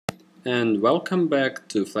and welcome back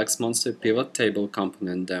to Flexmonster Pivot Table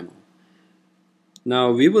Component demo. Now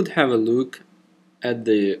we would have a look at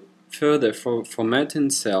the further formatting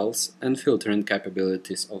cells and filtering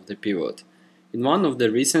capabilities of the pivot. In one of the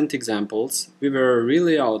recent examples, we were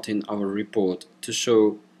really out in our report to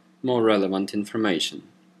show more relevant information.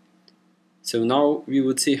 So now we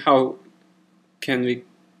would see how can we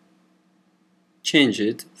change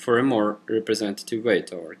it for a more representative way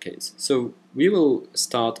to our case. So we will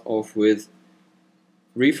start off with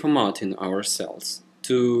reformatting our cells.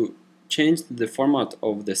 To change the format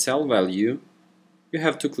of the cell value, you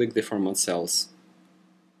have to click the Format Cells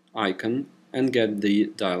icon and get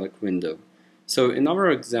the dialog window. So in our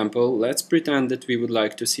example, let's pretend that we would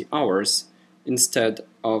like to see hours instead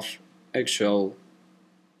of actual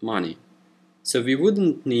money. So we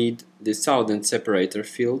wouldn't need the thousand separator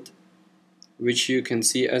field, which you can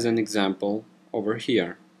see as an example over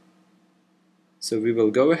here. So we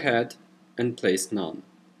will go ahead and place none.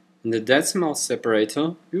 In the decimal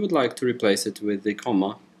separator, we would like to replace it with the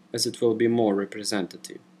comma, as it will be more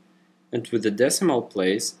representative. And with the decimal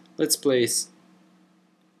place, let's place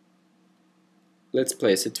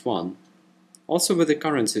it 1. Also with the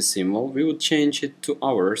currency symbol, we would change it to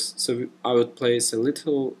hours, so I would place a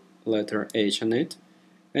little letter H on it,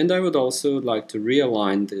 and I would also like to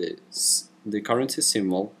realign the currency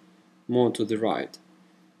symbol more to the right.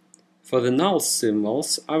 For the null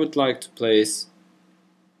symbols, I would like to place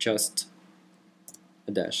just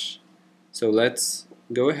a dash. So let's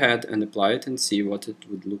go ahead and apply it and see what it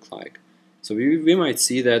would look like. So we might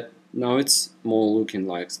see that now it's more looking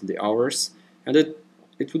like the hours, and it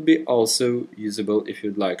would be also usable if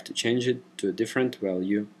you'd like to change it to a different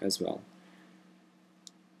value as well.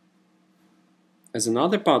 As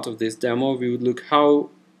another part of this demo, we would look how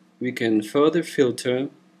we can further filter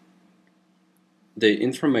the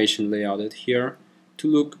information layouted here to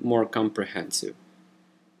look more comprehensive.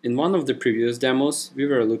 In one of the previous demos, we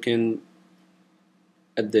were looking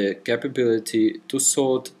at the capability to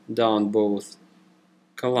sort down both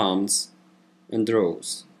columns and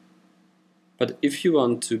rows. But if you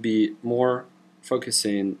want to be more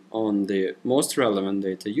focusing on the most relevant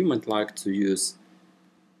data, you might like to use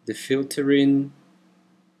the filtering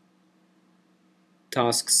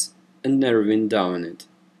tasks and narrowing down it.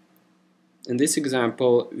 In this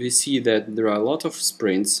example, we see that there are a lot of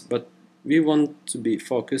sprints, but we want to be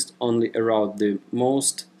focused only around the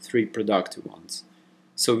most 3 productive ones.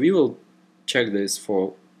 So we will check this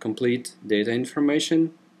for complete data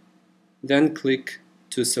information, then click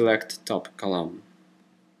to select top column.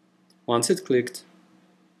 Once it's clicked,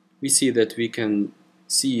 we see that we can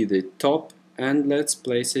see the top, and let's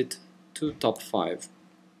place it to top 5.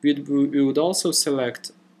 We would also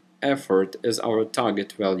select effort as our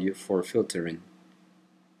target value for filtering.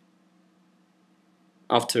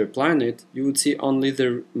 After applying it, you would see only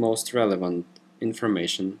the most relevant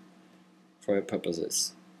information for your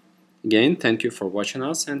purposes. Again, thank you for watching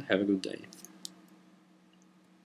us and have a good day.